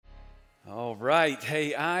All right.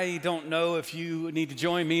 Hey, I don't know if you need to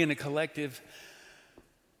join me in a collective.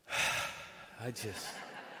 I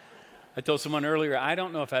told someone earlier, I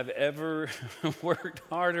don't know if I've ever worked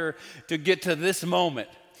harder to get to this moment,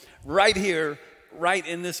 right here, right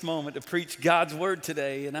in this moment, to preach God's word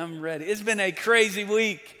today, and I'm ready. It's been a crazy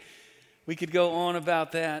week. We could go on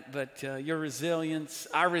about that, but your resilience,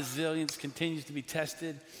 our resilience continues to be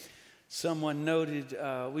tested. Someone noted,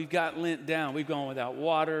 we've got Lent down. We've gone without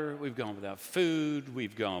water. We've gone without food.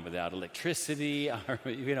 We've gone without electricity.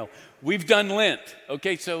 We've done Lent.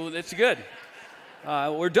 Okay, so that's good.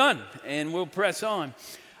 We're done, and we'll press on.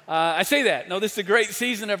 I say that. No, this is a great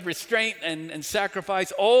season of restraint and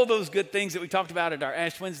sacrifice. All those good things that we talked about at our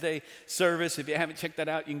Ash Wednesday service. If you haven't checked that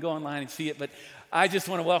out, you can go online and see it. But I just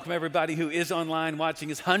want to welcome everybody who is online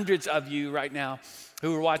watching us. Hundreds of you right now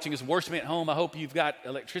who are watching us, worshiping at home. I hope you've got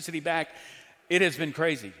electricity back. It has been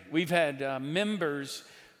crazy. We've had members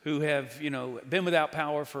who have, been without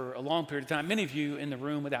power for a long period of time. Many of you in the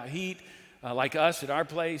room without heat, like us at our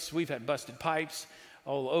place. We've had busted pipes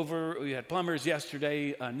all over. We had plumbers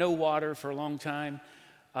yesterday, no water for a long time.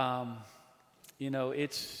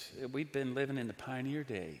 We've been living in the pioneer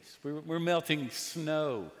days. We're melting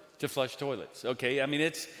snow to flush toilets, okay? I mean,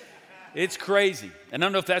 it's crazy. And I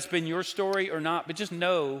don't know if that's been your story or not, but just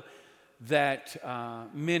know that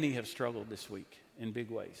many have struggled this week in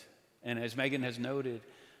big ways. And as Megan has noted,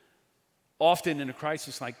 often in a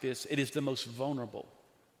crisis like this, it is the most vulnerable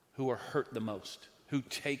who are hurt the most, who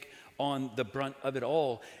take on the brunt of it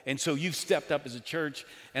all. And so you've stepped up as a church,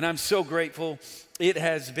 and I'm so grateful. It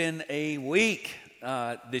has been a week.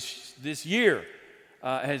 This year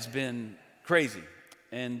has been crazy.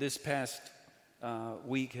 And this past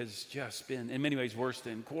week has just been, in many ways, worse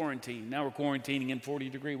than quarantine. Now we're quarantining in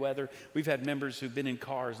 40-degree weather. We've had members who've been in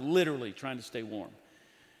cars literally trying to stay warm.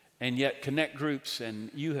 And yet connect groups, and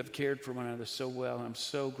you have cared for one another so well. I'm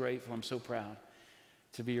so grateful. I'm so proud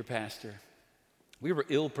to be your pastor. We were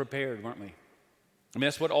ill-prepared, weren't we? I mean,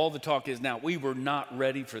 that's what all the talk is now. We were not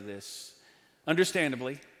ready for this.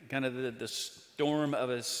 Understandably, kind of the storm of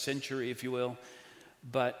a century, if you will.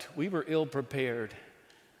 But we were ill-prepared.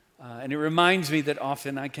 And it reminds me that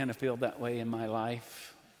often I kind of feel that way in my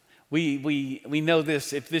life. We know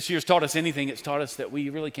this. If this year's taught us anything, it's taught us that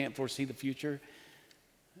we really can't foresee the future.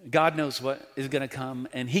 God knows what is going to come,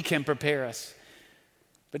 and He can prepare us.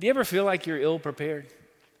 But do you ever feel like you're ill-prepared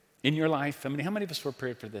in your life? I mean, how many of us were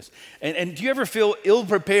prepared for this? And do you ever feel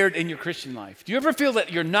ill-prepared in your Christian life? Do you ever feel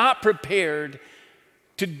that you're not prepared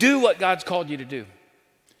to do what God's called you to do?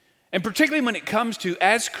 And particularly when it comes to,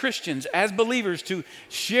 as Christians, as believers, to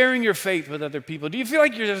sharing your faith with other people. Do you feel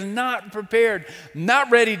like you're just not prepared, not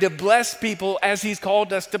ready to bless people as He's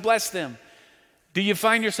called us to bless them? Do you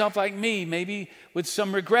find yourself like me, maybe with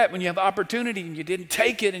some regret when you have opportunity and you didn't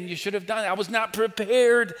take it and you should have done it? I was not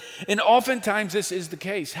prepared. And oftentimes this is the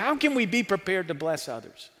case. How can we be prepared to bless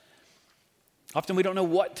others? Often we don't know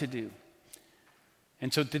what to do.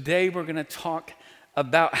 And so today we're going to talk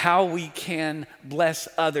about how we can bless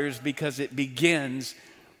others because it begins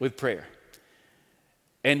with prayer.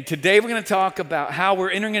 And today we're going to talk about how we're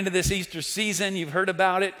entering into this Easter season. You've heard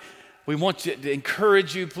about it. We want to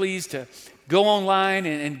encourage you, please, to go online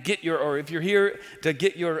and get or if you're here, to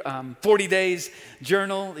get your 40 days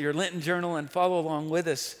journal, your Lenten journal, and follow along with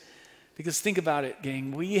us. Because think about it,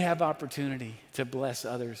 gang. We have opportunity to bless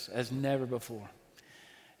others as never before.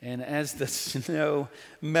 And as the snow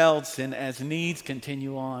melts and as needs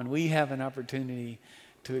continue on, we have an opportunity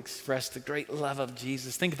to express the great love of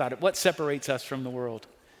Jesus. Think about it. What separates us from the world?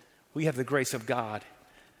 We have the grace of God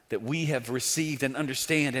that we have received and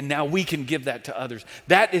understand, and now we can give that to others.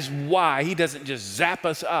 That is why He doesn't just zap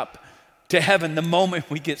us up to heaven the moment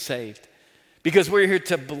we get saved, because we're here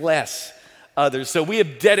to bless others. So we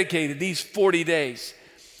have dedicated these 40 days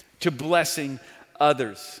to blessing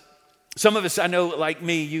others. Some of us, I know, like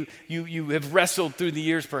me, you have wrestled through the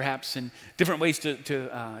years perhaps in different ways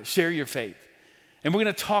to share your faith. And we're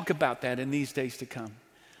going to talk about that in these days to come.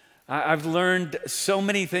 I've learned so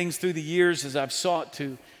many things through the years as I've sought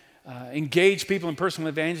to engage people in personal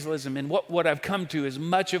evangelism. And what I've come to is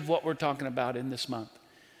much of what we're talking about in this month.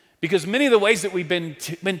 Because many of the ways that we've been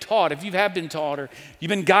taught, if you have been taught or you've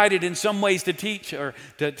been guided in some ways to teach or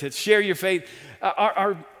to share your faith,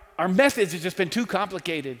 our methods have just been too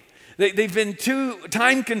complicated. They've been too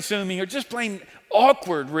time-consuming or just plain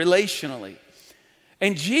awkward relationally.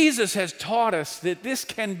 And Jesus has taught us that this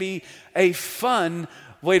can be a fun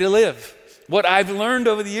way to live. What I've learned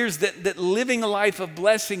over the years, that living a life of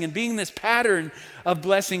blessing and being this pattern of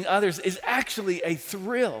blessing others is actually a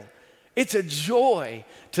thrill. It's a joy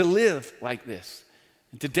to live like this.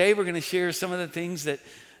 And today we're going to share some of the things that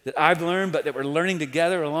that I've learned, but that we're learning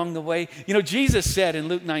together along the way. You know, Jesus said in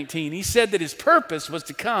Luke 19, he said that his purpose was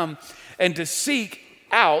to come and to seek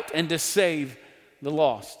out and to save the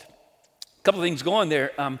lost. A couple of things going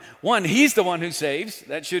there. One, he's the one who saves.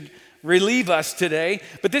 That should relieve us today.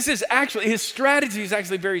 But this is actually, his strategy is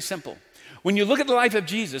actually very simple. When you look at the life of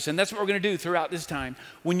Jesus, and that's what we're going to do throughout this time,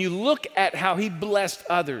 when you look at how he blessed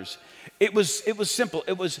others, it was simple.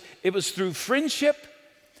 It was through friendship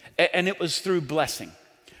and it was through blessing.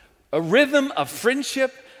 A rhythm of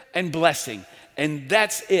friendship and blessing. And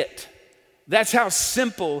that's it. That's how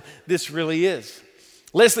simple this really is.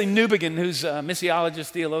 Leslie Newbigin, who's a missiologist,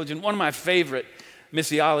 theologian, one of my favorite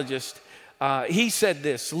missiologists, he said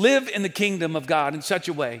this: live in the kingdom of God in such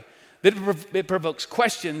a way that it provokes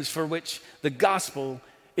questions for which the gospel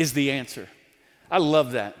is the answer. I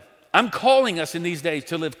love that. I'm calling us in these days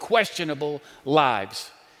to live questionable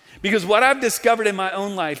lives. Because what I've discovered in my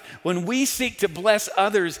own life, when we seek to bless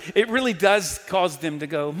others, it really does cause them to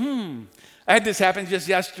go, I had this happen just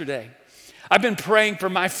yesterday. I've been praying for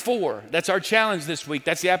my 4. That's our challenge this week.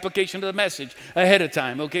 That's the application of the message ahead of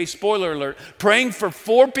time. Okay, spoiler alert. Praying for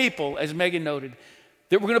 4 people, as Megan noted,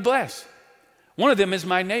 that we're going to bless. One of them is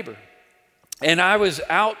my neighbor. And I was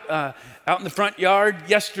out in the front yard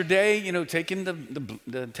yesterday, you know, taking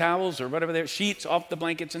the towels or whatever their sheets off the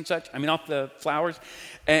blankets and such. I mean, off the flowers.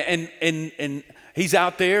 And he's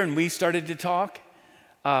out there, and we started to talk.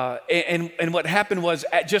 And what happened was,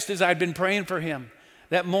 just as I'd been praying for him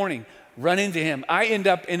that morning, run into him. I end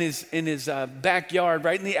up in his backyard,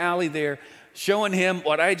 right in the alley there, showing him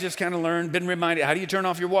what I just kind of learned, been reminded, how do you turn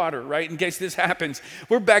off your water, right, in case this happens.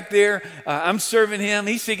 We're back there. I'm serving him.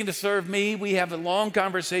 He's seeking to serve me. We have a long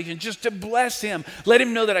conversation just to bless him, let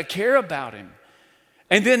him know that I care about him.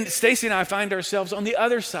 And then Stacy and I find ourselves on the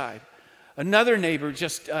other side, another neighbor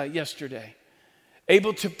just yesterday,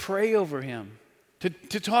 able to pray over him,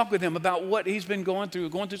 to talk with him about what he's been going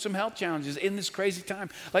through some health challenges in this crazy time,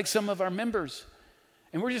 like some of our members.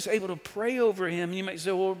 And we're just able to pray over him. And you might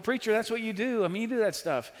say, well, preacher, that's what you do. I mean, you do that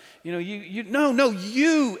stuff. You know,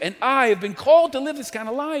 you and I have been called to live this kind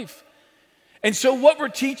of life. And so what we're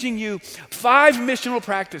teaching you, 5 missional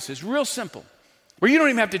practices, real simple, where you don't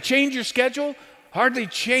even have to change your schedule, hardly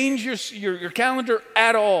change your calendar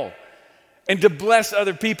at all, and to bless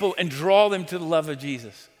other people and draw them to the love of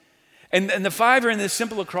Jesus. And the 5 are in this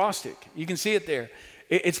simple acrostic. You can see it there.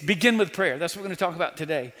 It's begin with prayer. That's what we're going to talk about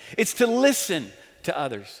today. It's to listen to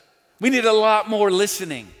others. We need a lot more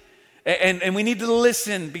listening. And we need to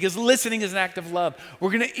listen, because listening is an act of love.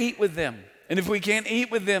 We're going to eat with them. And if we can't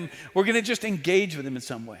eat with them, we're going to just engage with them in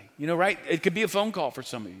some way. You know, right? It could be a phone call for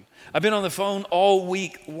some of you. I've been on the phone all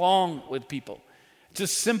week long with people. It's a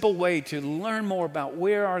simple way to learn more about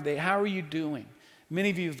where are they, how are you doing. Many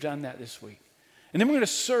of you have done that this week. And then we're going to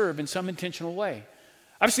serve in some intentional way.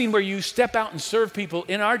 I've seen where you step out and serve people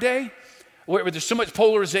in our day, where there's so much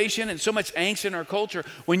polarization and so much angst in our culture.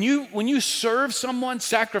 When you serve someone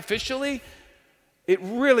sacrificially, it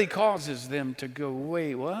really causes them to go,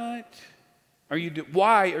 wait, what?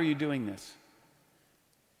 Why are you doing this?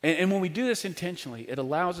 And when we do this intentionally, it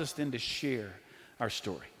allows us then to share our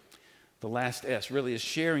story. The last S really is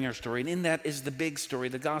sharing our story. And in that is the big story,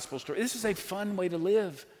 the gospel story. This is a fun way to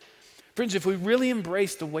live. Friends, if we really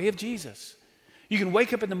embrace the way of Jesus, you can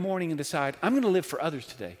wake up in the morning and decide, I'm going to live for others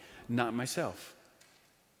today, not myself.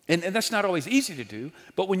 And that's not always easy to do,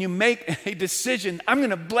 but when you make a decision, I'm going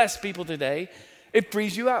to bless people today, it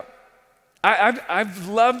frees you up. I've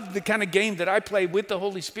loved the kind of game that I play with the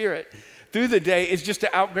Holy Spirit through the day is just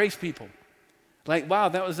to outgrace people. Like, wow,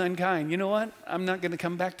 that was unkind. You know what? I'm not going to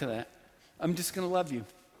come back to that. I'm just going to love you.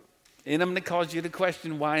 And I'm going to cause you to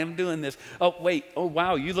question why I'm doing this. Oh, wait. Oh,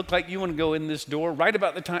 wow. You look like you want to go in this door right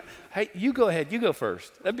about the time. Hey, you go ahead. You go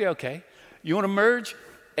first. That'd be okay. You want to merge?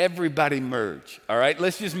 Everybody merge. All right?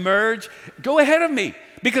 Let's just merge. Go ahead of me,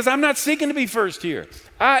 because I'm not seeking to be first here.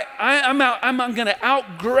 I'm going to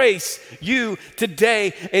outgrace you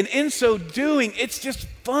today. And in so doing, it's just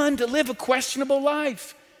fun to live a questionable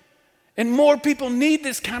life. And more people need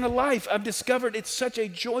this kind of life. I've discovered it's such a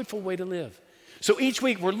joyful way to live. So each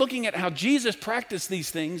week we're looking at how Jesus practiced these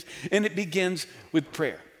things, and it begins with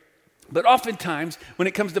prayer. But oftentimes when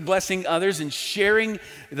it comes to blessing others and sharing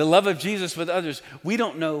the love of Jesus with others, we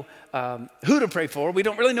don't know who to pray for. We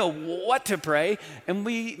don't really know what to pray, and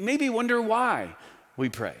we maybe wonder why we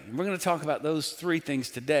pray. And we're going to talk about those 3 things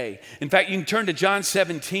today. In fact, you can turn to John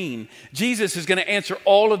 17. Jesus is going to answer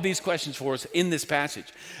all of these questions for us in this passage.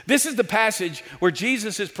 This is the passage where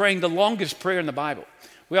Jesus is praying the longest prayer in the Bible.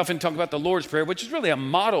 We often talk about the Lord's Prayer, which is really a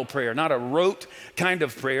model prayer, not a rote kind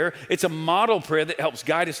of prayer. It's a model prayer that helps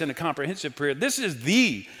guide us in a comprehensive prayer. This is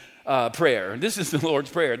the prayer. This is the Lord's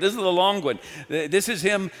Prayer. This is the long one. This is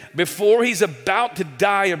him before he's about to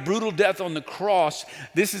die a brutal death on the cross.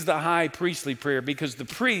 This is the high priestly prayer because the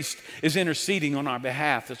priest is interceding on our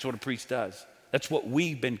behalf. That's what a priest does. That's what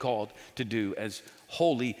we've been called to do as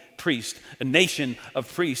holy priests, a nation of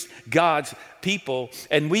priests, God's people,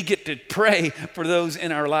 and we get to pray for those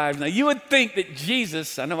in our lives. Now, you would think that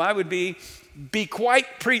Jesus, I know I would be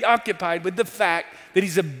quite preoccupied with the fact that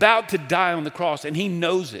he's about to die on the cross, and he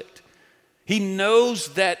knows it. He knows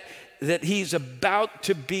that he's about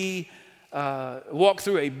to be walk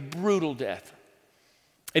through a brutal death.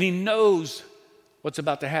 And he knows what's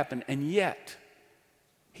about to happen, and yet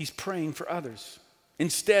he's praying for others.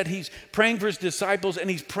 Instead, he's praying for his disciples, and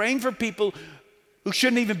he's praying for people who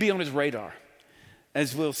shouldn't even be on his radar,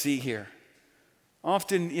 as we'll see here.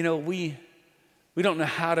 Often, we don't know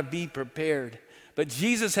how to be prepared. But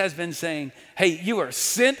Jesus has been saying, hey, you are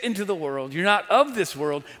sent into the world. You're not of this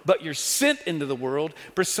world, but you're sent into the world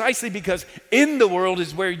precisely because in the world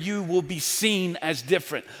is where you will be seen as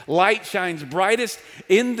different. Light shines brightest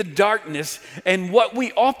in the darkness. And what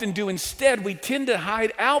we often do instead, we tend to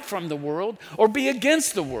hide out from the world or be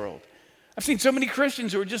against the world. I've seen so many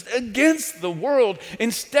Christians who are just against the world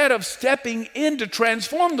instead of stepping in to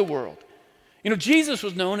transform the world. Jesus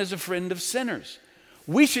was known as a friend of sinners.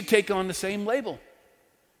 We should take on the same label.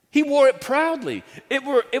 He wore it proudly. It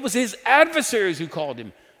was his adversaries who called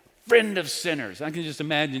him friend of sinners. I can just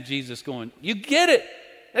imagine Jesus going, you get it.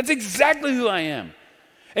 That's exactly who I am.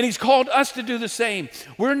 And he's called us to do the same.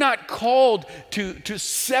 We're not called to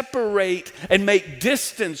separate and make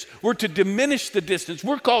distance. We're to diminish the distance.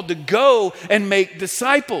 We're called to go and make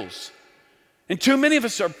disciples. And too many of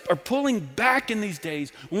us are pulling back in these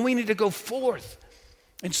days when we need to go forth.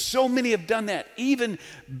 And so many have done that, even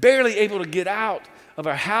barely able to get out of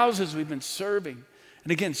our houses we've been serving.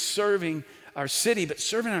 And again, serving our city, but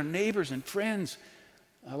serving our neighbors and friends.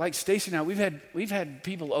 Like Stacy and I, we've had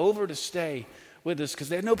people over to stay with us because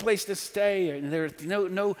they had no place to stay and there's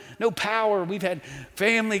no power. We've had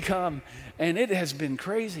family come, and it has been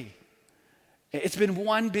crazy. It's been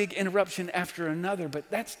one big interruption after another,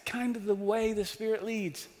 but that's kind of the way the Spirit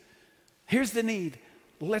leads. Here's the need.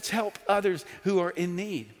 Let's help others who are in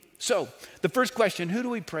need. So, the first question, who do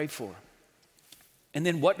we pray for? And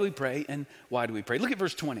then what do we pray and why do we pray? Look at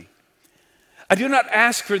verse 20. I do not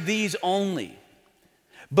ask for these only,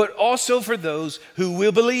 but also for those who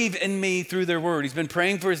will believe in me through their word. He's been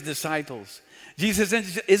praying for his disciples. Jesus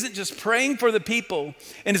isn't just praying for the people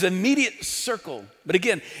in his immediate circle, but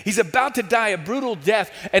again, he's about to die a brutal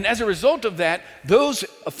death. And as a result of that, those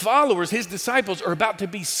followers, his disciples, are about to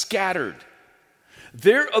be scattered.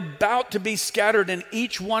 They're about to be scattered, and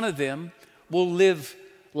each one of them will live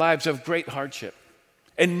lives of great hardship.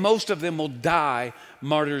 And most of them will die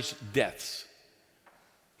martyrs' deaths.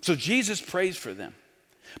 So Jesus prays for them.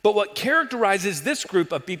 But what characterizes this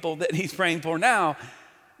group of people that he's praying for now,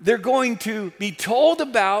 they're going to be told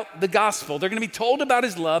about the gospel. They're going to be told about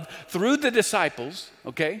his love through the disciples,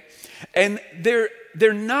 okay? And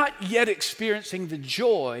they're not yet experiencing the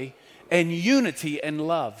joy and unity and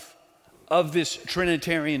love of this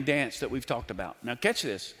Trinitarian dance that we've talked about. Now catch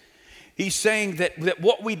this. He's saying that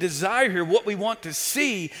what we desire here, what we want to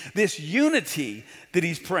see, this unity that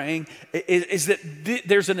he's praying, is that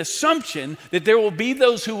there's an assumption that there will be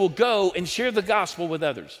those who will go and share the gospel with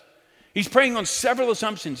others. He's praying on several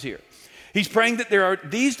assumptions here. He's praying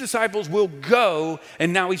that these disciples will go,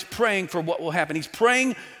 and now he's praying for what will happen. He's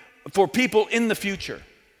praying for people in the future.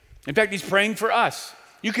 In fact, he's praying for us.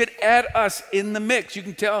 You could add us in the mix. You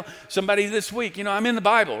can tell somebody this week, I'm in the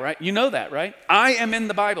Bible, right? You know that, right? I am in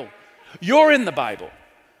the Bible. You're in the Bible.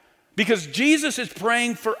 Because Jesus is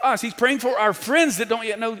praying for us. He's praying for our friends that don't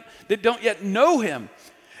yet know him.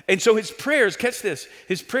 And so his prayers, catch this,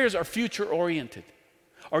 his prayers are future oriented.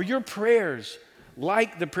 Are your prayers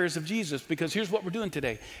like the prayers of Jesus? Because here's what we're doing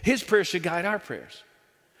today. His prayers should guide our prayers.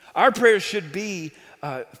 Our prayers should be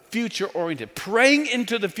future-oriented, praying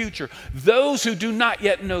into the future. Those who do not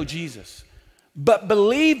yet know Jesus, but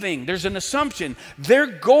believing, there's an assumption, they're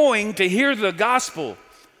going to hear the gospel.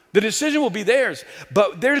 The decision will be theirs,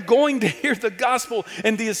 but they're going to hear the gospel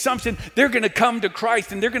and the assumption they're going to come to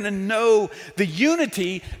Christ and they're going to know the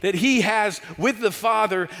unity that he has with the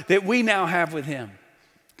Father that we now have with him.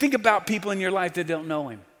 Think about people in your life that don't know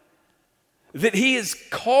him, that he is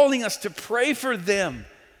calling us to pray for them.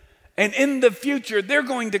 And in the future, they're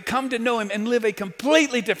going to come to know him and live a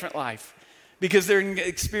completely different life because they're going to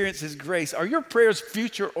experience his grace. Are your prayers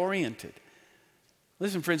future-oriented?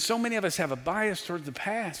 Listen, friends, so many of us have a bias towards the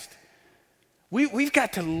past. We've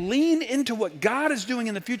got to lean into what God is doing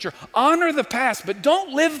in the future. Honor the past, but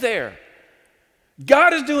don't live there.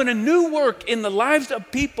 God is doing a new work in the lives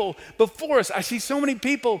of people before us. I see so many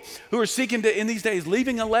people who are seeking to, in these days,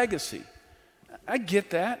 leaving a legacy. I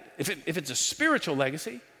get that, if it's a spiritual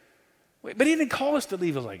legacy. But he didn't call us to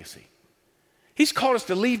leave a legacy. He's called us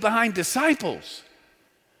to leave behind disciples.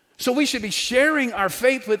 So we should be sharing our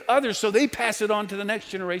faith with others so they pass it on to the next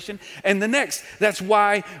generation and the next. That's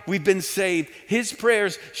why we've been saved. His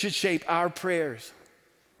prayers should shape our prayers.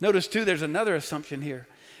 Notice too, there's another assumption here.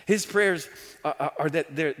 His prayers are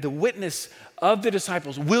that the witness of the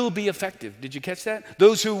disciples will be effective. Did you catch that?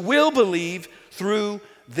 Those who will believe through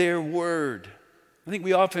their word. I think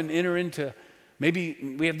we often enter into,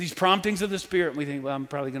 maybe we have these promptings of the Spirit and we think, well, I'm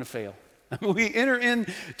probably going to fail. We enter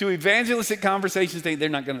into evangelistic conversations thinking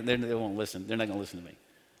they won't listen. They're not going to listen to me.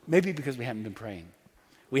 Maybe because we haven't been praying.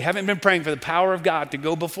 We haven't been praying for the power of God to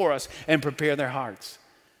go before us and prepare their hearts.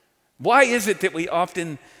 Why is it that we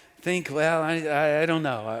often think, well, I don't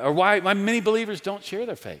know, or why many believers don't share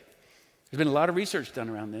their faith? There's been a lot of research done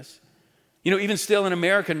around this. You know, even still in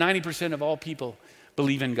America, 90% of all people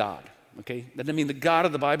believe in God, okay? That doesn't mean the God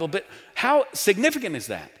of the Bible, but how significant is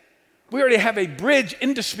that? We already have a bridge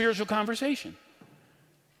into spiritual conversation.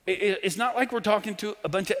 It's not like we're talking to a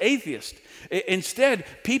bunch of atheists. Instead,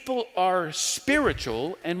 people are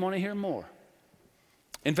spiritual and want to hear more.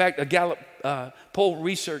 In fact, a Gallup poll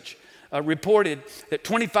research reported that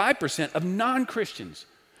 25% of non-Christians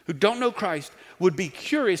who don't know Christ would be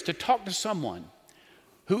curious to talk to someone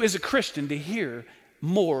who is a Christian to hear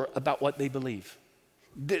more about what they believe.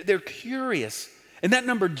 They're curious. And that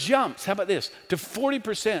number jumps, how about this, to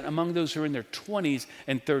 40% among those who are in their 20s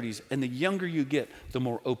and 30s. And the younger you get, the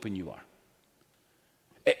more open you are.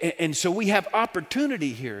 And so we have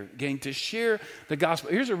opportunity here, gang, to share the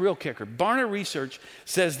gospel. Here's a real kicker. Barna Research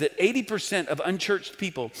says that 80% of unchurched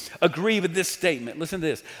people agree with this statement. Listen to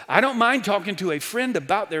this. I don't mind talking to a friend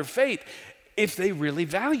about their faith if they really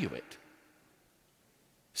value it.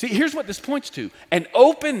 See, here's what this points to. An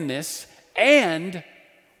openness and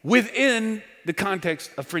within the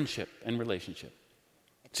context of friendship and relationship.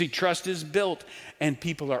 See, trust is built and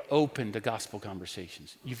people are open to gospel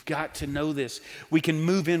conversations. You've got to know this. We can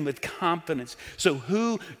move in with confidence. So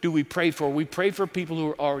who do we pray for? We pray for people who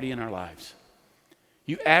are already in our lives.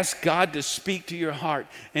 You ask God to speak to your heart.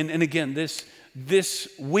 And again, this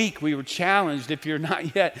week we were challenged. If you're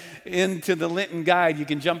not yet into the Lenten Guide, you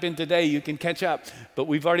can jump in today. You can catch up. But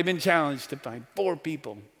we've already been challenged to find 4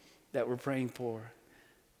 people that we're praying for.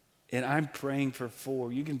 And I'm praying for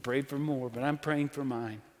 4. You can pray for more, but I'm praying for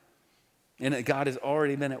mine. And God has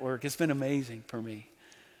already been at work. It's been amazing for me.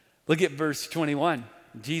 Look at verse 21.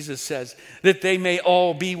 Jesus says, that they may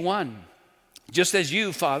all be one, just as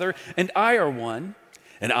you, Father, and I are one,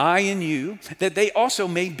 and I in you, that they also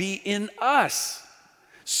may be in us,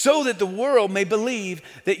 so that the world may believe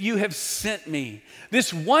that you have sent me.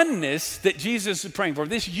 This oneness that Jesus is praying for,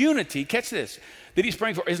 this unity, catch this, that he's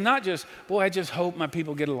praying for is not just, boy, I just hope my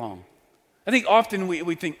people get along. I think often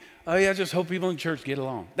we think, oh yeah, I just hope people in church get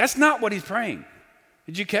along. That's not what he's praying.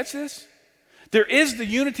 Did you catch this? There is the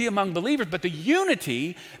unity among believers, but the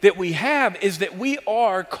unity that we have is that we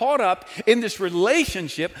are caught up in this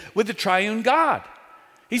relationship with the triune God.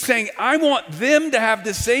 He's saying, I want them to have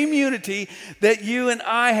the same unity that you and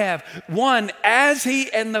I have. One, as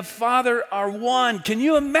he and the Father are one. Can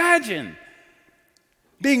you imagine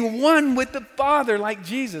being one with the Father like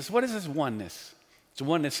Jesus? What is this oneness? It's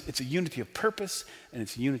oneness. It's a unity of purpose and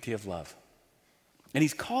it's a unity of love. And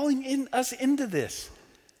he's calling us into this.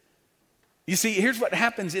 You see, here's what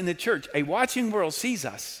happens in the church. A watching world sees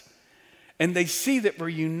us and they see that we're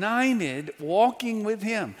united, walking with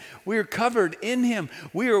him. We're covered in him.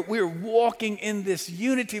 We're walking in this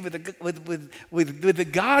unity with the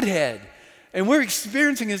Godhead. And we're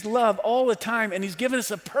experiencing his love all the time. And he's given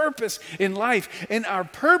us a purpose in life. And our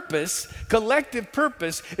purpose, collective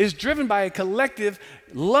purpose, is driven by a collective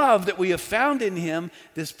love that we have found in him.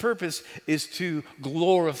 This purpose is to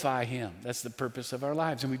glorify him. That's the purpose of our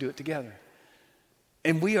lives. And we do it together.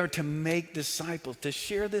 And we are to make disciples, to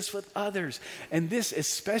share this with others. And this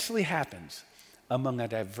especially happens among a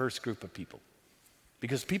diverse group of people.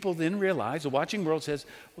 Because people then realize, the watching world says,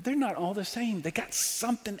 well, they're not all the same. They got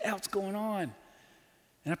something else going on.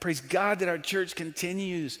 And I praise God that our church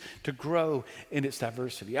continues to grow in its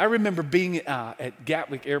diversity. I remember being at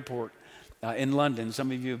Gatwick Airport in London. Some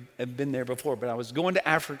of you have been there before, but I was going to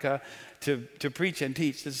Africa to preach and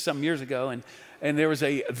teach. This is some years ago. And there was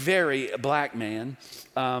a very black man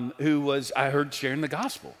who was, I heard, sharing the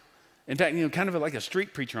gospel. In fact, kind of like a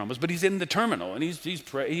street preacher almost, but he's in the terminal and he's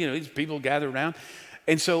people gather around.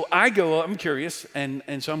 And so I go, I'm curious, and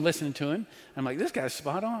so I'm listening to him. I'm like, this guy's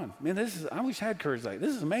spot on. Man, I wish I had courage like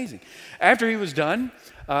this. Is amazing. After he was done,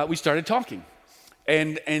 we started talking.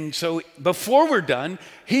 And so before we're done,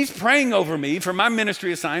 he's praying over me for my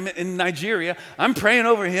ministry assignment in Nigeria. I'm praying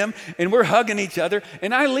over him, and we're hugging each other.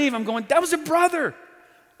 And I leave, I'm going, that was a brother.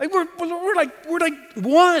 Like we're like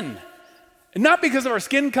one. And not because of our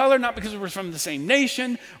skin color, not because we're from the same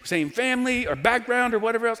nation, same family or background or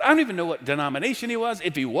whatever else. I don't even know what denomination he was,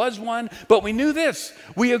 if he was one, but we knew this.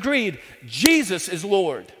 We agreed, Jesus is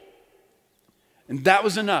Lord. And that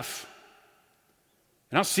was enough.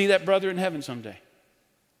 And I'll see that brother in heaven someday.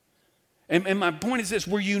 And my point is this,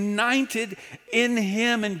 we're united in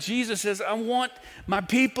him, and Jesus says, I want my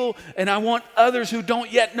people and I want others who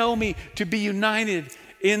don't yet know me to be united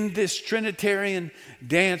in this Trinitarian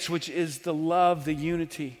dance, which is the love, the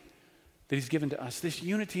unity that he's given to us. This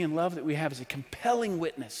unity and love that we have is a compelling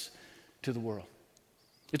witness to the world.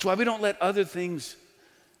 It's why we don't let other things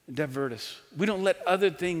divert us. We don't let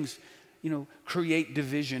other things, create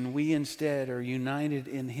division. We instead are united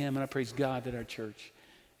in him, and I praise God that our church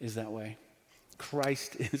is that way.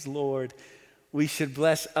 Christ is Lord. We should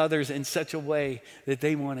bless others in such a way that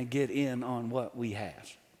they want to get in on what we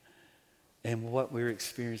have and what we're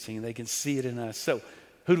experiencing. They can see it in us. So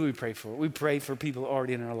who do we pray for? We pray for people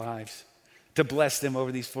already in our lives to bless them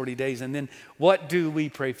over these 40 days. And then what do we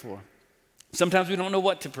pray for? Sometimes we don't know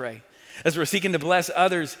what to pray. As we're seeking to bless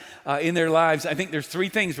others in their lives, I think there's three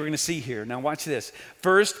things we're going to see here. Now watch this.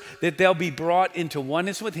 First, that they'll be brought into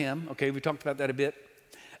oneness with him. Okay, we talked about that a bit.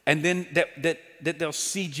 And then that they'll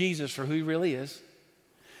see Jesus for who he really is.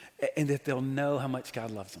 And that they'll know how much God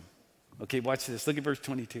loves them. Okay, watch this. Look at verse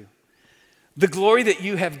 22. The glory that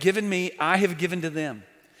you have given me, I have given to them,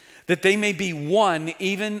 that they may be one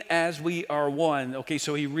even as we are one. Okay,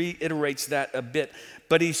 so he reiterates that a bit.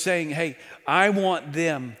 But he's saying, hey, I want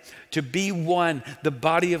them to be one, the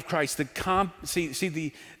body of Christ. The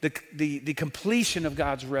completion of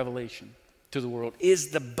God's revelation to the world is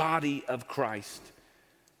the body of Christ.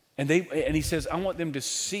 And he says, I want them to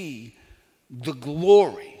see the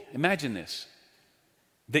glory. Imagine this,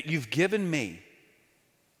 that you've given me,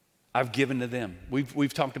 I've given to them.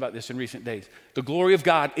 We've talked about this in recent days. The glory of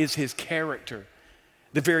God is his character,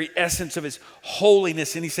 the very essence of his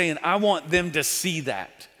holiness. And he's saying, I want them to see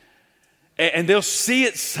that. And they'll see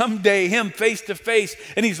it someday, him face to face.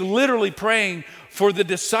 And he's literally praying for the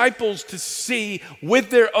disciples to see with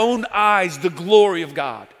their own eyes the glory of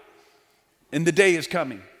God. And the day is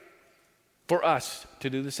coming for us to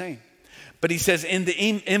do the same. But he says in the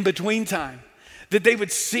in-between time, that they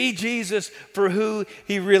would see Jesus for who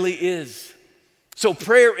he really is. So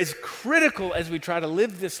prayer is critical as we try to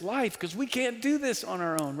live this life, because we can't do this on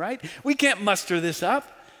our own, right? We can't muster this up.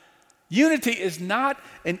 Unity is not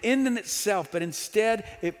an end in itself, but instead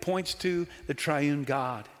it points to the triune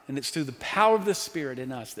God. And it's through the power of the Spirit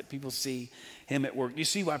in us that people see him at work. You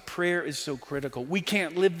see why prayer is so critical. We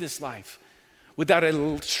can't live this life without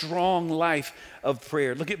a strong life of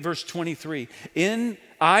prayer. Look at verse 23. In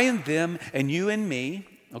I and them and you and me.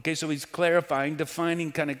 Okay, so he's clarifying,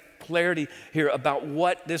 defining kind of clarity here about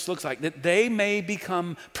what this looks like. That they may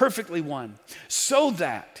become perfectly one. So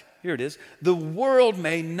that, here it is, the world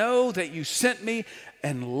may know that you sent me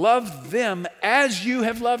and loved them as you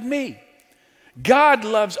have loved me. God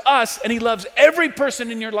loves us, and he loves every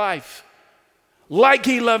person in your life like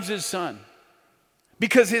he loves his son.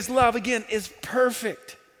 Because his love, again, is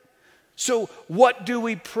perfect. So what do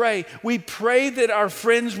we pray? We pray that our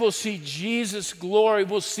friends will see Jesus' glory,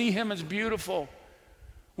 will see him as beautiful.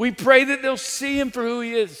 We pray that they'll see him for who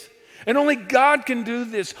he is. And only God can do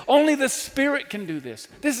this. Only the Spirit can do this.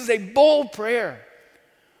 This is a bold prayer.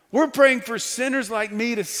 We're praying for sinners like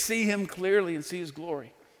me to see him clearly and see his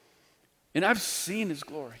glory. And I've seen his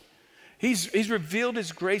glory. He's revealed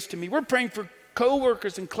his grace to me. We're praying for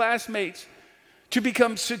coworkers and classmates to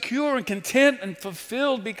become secure and content and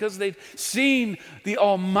fulfilled because they've seen the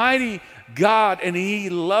Almighty God and he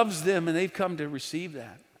loves them and they've come to receive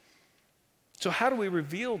that. So how do we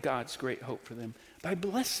reveal God's great hope for them? By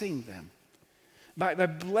blessing them. By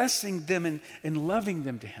blessing them and loving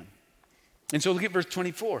them to him. And so look at verse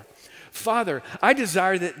 24. Father, I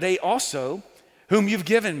desire that they also, whom you've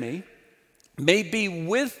given me, may be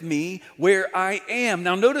with me where I am.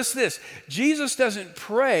 Now notice this. Jesus doesn't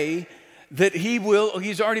pray that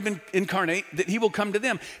he's already been incarnate, that he will come to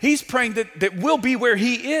them. He's praying that we'll be where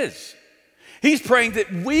he is. He's praying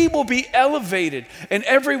that we will be elevated and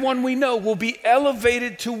everyone we know will be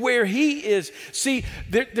elevated to where he is. See,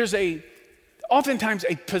 there's oftentimes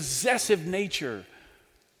a possessive nature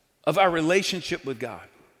of our relationship with God.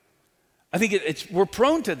 I think we're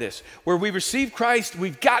prone to this, where we receive Christ,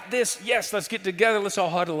 we've got this, yes, let's get together, let's all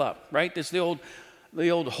huddle up, right? It's the old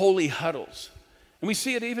holy huddles. And we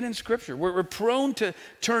see it even in Scripture, where we're prone to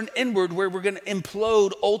turn inward, where we're going to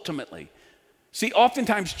implode ultimately. See,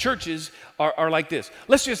 oftentimes churches are like this.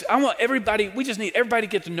 We just need everybody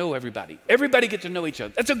to get to know everybody. Everybody get to know each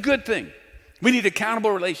other. That's a good thing. We need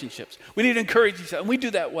accountable relationships. We need to encourage each other, and we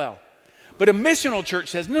do that well. But a missional church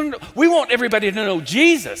says, no, we want everybody to know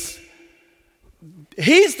Jesus.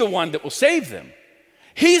 He's the one that will save them.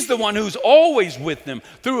 He's the one who's always with them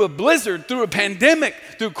through a blizzard, through a pandemic,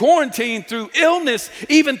 through quarantine, through illness,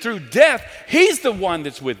 even through death. He's the one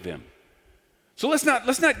that's with them. So let's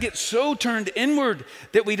not get so turned inward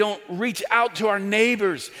that we don't reach out to our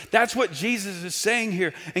neighbors. That's what Jesus is saying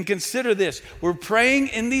here. And consider this. We're praying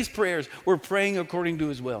in these prayers. We're praying according to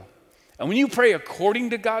his will. And when you pray according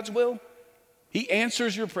to God's will, he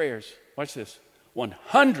answers your prayers. Watch this.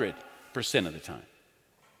 100% of the time.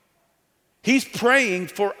 He's praying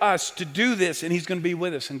for us to do this, and he's going to be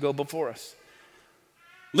with us and go before us.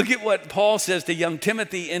 Look at what Paul says to young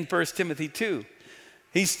Timothy in 1 Timothy 2.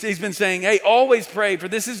 He's been saying, hey, always pray, for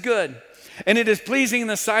this is good, and it is pleasing in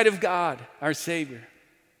the sight of God, our Savior,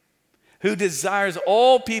 who desires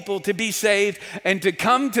all people to be saved and to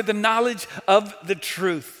come to the knowledge of the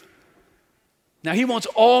truth. Now, he wants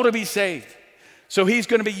all to be saved. So he's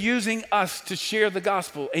going to be using us to share the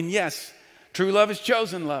gospel. And yes, true love is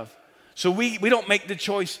chosen love. So we don't make the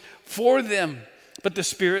choice for them, but the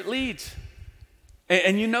Spirit leads.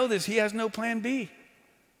 And you know this, he has no plan B.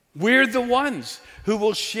 We're the ones who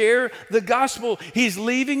will share the gospel. He's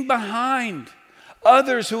leaving behind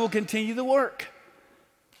others who will continue the work.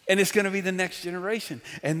 And it's going to be the next generation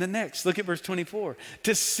and the next. Look at verse 24.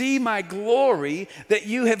 To see my glory that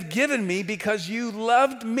you have given me because you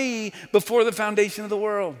loved me before the foundation of the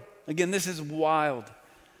world. Again, this is wild.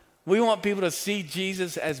 We want people to see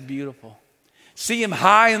Jesus as beautiful. See him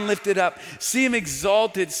high and lifted up. See him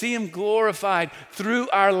exalted. See him glorified through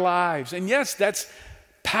our lives. And yes, that's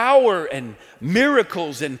power and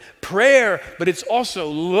miracles and prayer, but it's also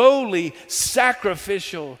lowly,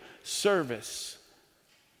 sacrificial service.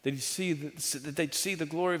 That they'd see the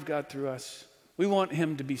glory of God through us. We want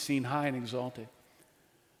him to be seen high and exalted.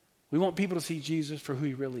 We want people to see Jesus for who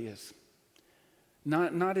he really is.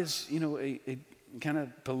 Not as, a kind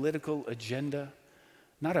of political agenda,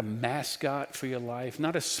 not a mascot for your life,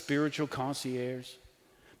 not a spiritual concierge,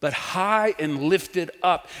 but high and lifted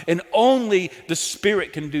up. And only the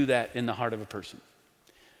Spirit can do that in the heart of a person.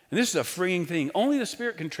 And this is a freeing thing. Only the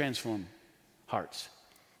Spirit can transform hearts.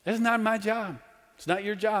 That's not my job. It's not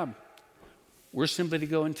your job. We're simply to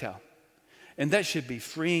go and tell. And that should be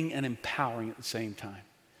freeing and empowering at the same time.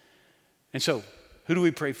 And so, who do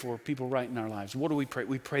we pray for? People right in our lives. What do we pray?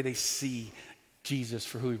 We pray they see Jesus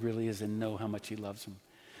for who he really is and know how much he loves them.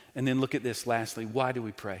 And then look at this lastly. Why do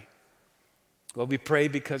we pray? Well, we pray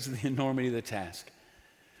because of the enormity of the task.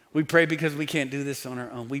 We pray because we can't do this on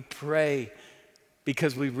our own. We pray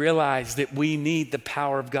because we realize that we need the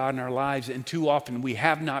power of God in our lives, and too often we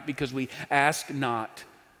have not because we ask not.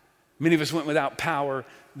 Many of us went without power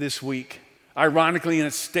this week, ironically in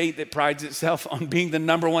a state that prides itself on being the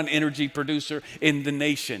number one energy producer in the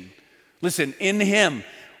nation. Listen, in him,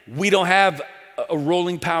 we don't have a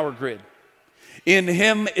rolling power grid. In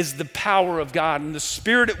him is the power of God and the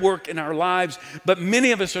Spirit at work in our lives. But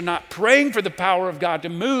many of us are not praying for the power of God to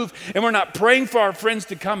move, and we're not praying for our friends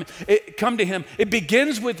to come to him. It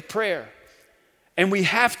begins with prayer. And we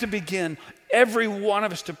have to begin, every one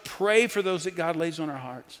of us, to pray for those that God lays on our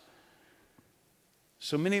hearts.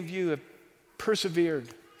 So many of you have persevered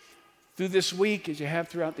through this week as you have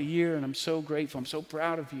throughout the year, and I'm so grateful. I'm so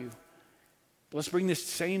proud of you. But let's bring this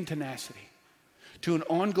same tenacity to an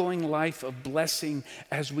ongoing life of blessing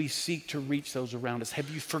as we seek to reach those around us.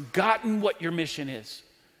 Have you forgotten what your mission is?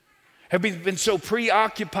 Have we been so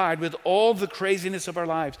preoccupied with all the craziness of our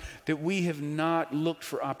lives that we have not looked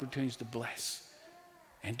for opportunities to bless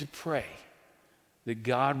and to pray that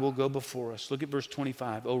God will go before us? Look at verse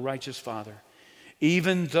 25. O righteous Father,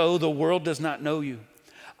 even though the world does not know you,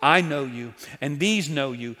 I know you, and these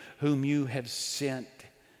know you, whom you have sent.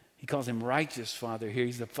 He calls him righteous Father here.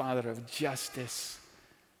 He's the Father of justice.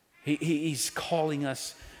 He's calling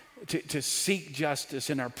us to seek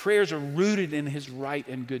justice, and our prayers are rooted in his right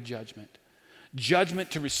and good judgment.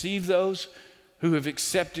 Judgment to receive those who have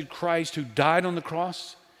accepted Christ, who died on the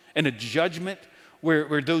cross, and a judgment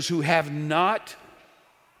where those who have not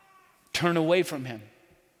turn away from him,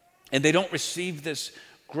 and they don't receive this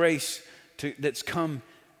grace that's come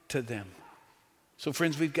to them. So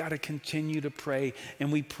friends, we've got to continue to pray,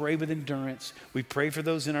 and we pray with endurance. We pray for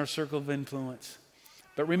those in our circle of influence.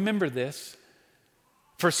 But remember this.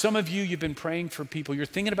 For some of you, you've been praying for people. You're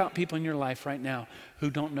thinking about people in your life right now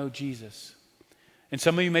who don't know Jesus. And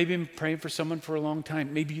some of you may have been praying for someone for a long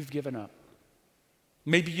time. Maybe you've given up.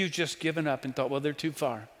 Maybe you've just given up and thought, well, they're too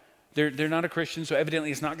far. They're not a Christian, so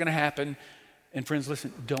evidently it's not going to happen. And friends,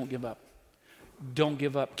 listen, don't give up. Don't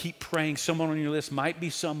give up. Keep praying. Someone on your list might be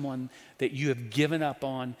someone that you have given up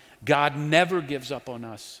on. God never gives up on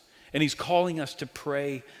us. And he's calling us to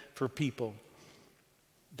pray for people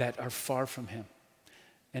that are far from him.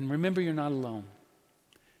 And remember, you're not alone.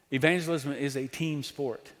 Evangelism is a team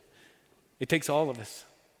sport. It takes all of us.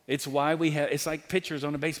 It's why it's like pitchers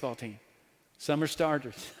on a baseball team. Some are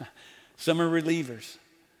starters. Some are relievers.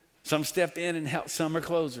 Some step in and help. Some are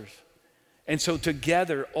closers. And so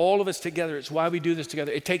together, all of us together, it's why we do this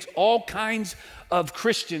together. It takes all kinds of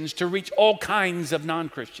Christians to reach all kinds of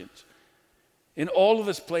non-Christians. And all of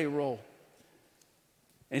us play a role.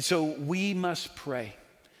 And so we must pray.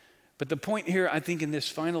 But the point here, I think, in this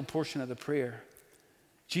final portion of the prayer,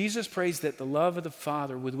 Jesus prays that the love of the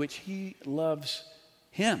Father with which he loves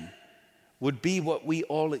him would be what we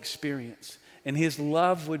all experience. And his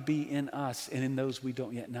love would be in us and in those we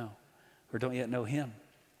don't yet know or don't yet know him.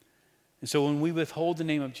 And so when we withhold the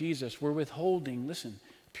name of Jesus, we're withholding, listen,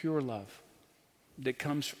 pure love that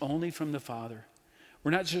comes only from the Father.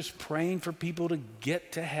 We're not just praying for people to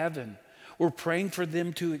get to heaven. We're praying for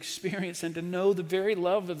them to experience and to know the very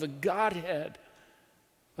love of the Godhead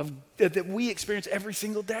that we experience every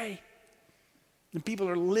single day. And people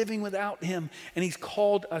are living without him, and he's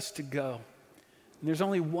called us to go. And there's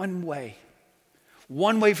only one way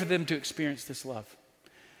for them to experience this love.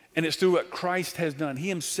 And it's through what Christ has done. He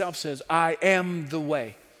himself says, I am the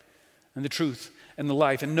way and the truth and the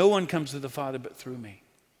life, and no one comes to the Father but through me.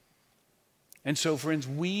 And so, friends,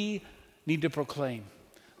 we need to proclaim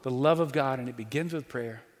the love of God, and it begins with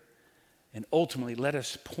prayer. And ultimately, let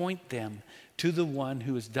us point them to the one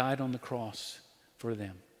who has died on the cross for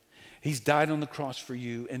them. He's died on the cross for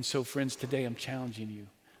you. And so, friends, today I'm challenging you.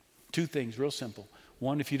 Two things, real simple.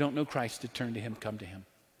 One, if you don't know Christ, to turn to him, come to him.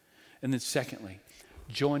 And then secondly,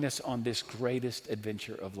 join us on this greatest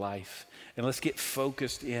adventure of life. And let's get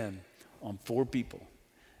focused in on 4 people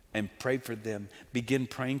and pray for them. Begin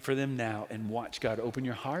praying for them now and watch God open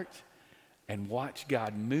your heart and watch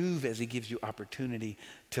God move as he gives you opportunity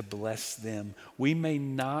to bless them. We may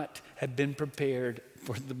not have been prepared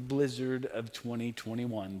for the blizzard of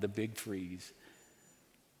 2021, the big freeze,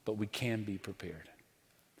 but we can be prepared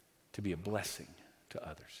to be a blessing to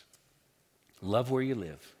others. Love where you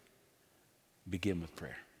live. Begin with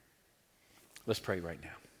prayer. Let's pray right now.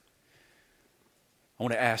 I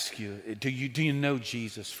want to ask you, do you know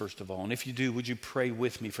Jesus, first of all? And if you do, would you pray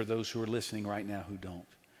with me for those who are listening right now who don't?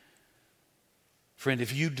 Friend,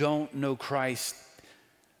 if you don't know Christ,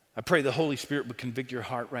 I pray the Holy Spirit would convict your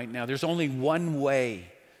heart right now. There's only one way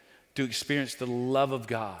to experience the love of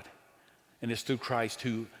God, and it's through Christ,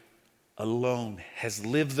 who alone has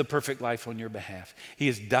lived the perfect life on your behalf. He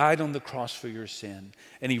has died on the cross for your sin,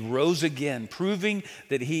 and he rose again, proving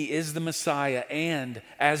that he is the Messiah, and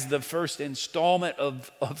as the first installment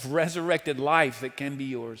of resurrected life that can be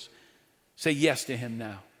yours. Say yes to him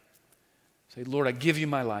now. Say, Lord, I give you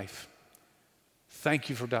my life.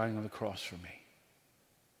 Thank you for dying on the cross for me.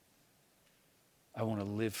 I want to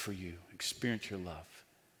live for you, experience your love,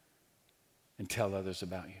 and tell others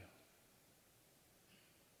about you.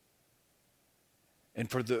 And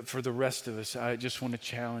for the rest of us, I just want to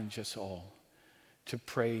challenge us all to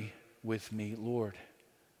pray with me. Lord,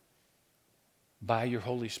 by your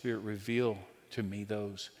Holy Spirit, reveal to me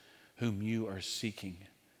those whom you are seeking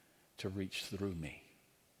to reach through me.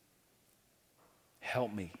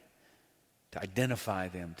 Help me to identify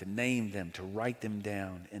them, to name them, to write them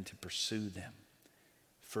down, and to pursue them,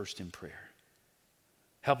 first in prayer.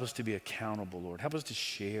 Help us to be accountable, Lord. Help us to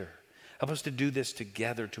share. Help us to do this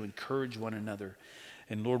together, to encourage one another.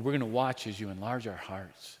 And Lord, we're going to watch as you enlarge our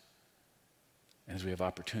hearts and as we have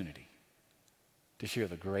opportunity to share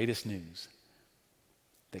the greatest news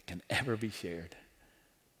that can ever be shared,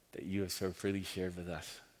 that you have so freely shared with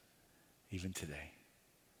us, even today.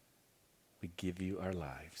 We give you our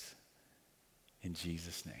lives. In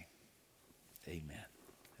Jesus' name, amen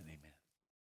and amen.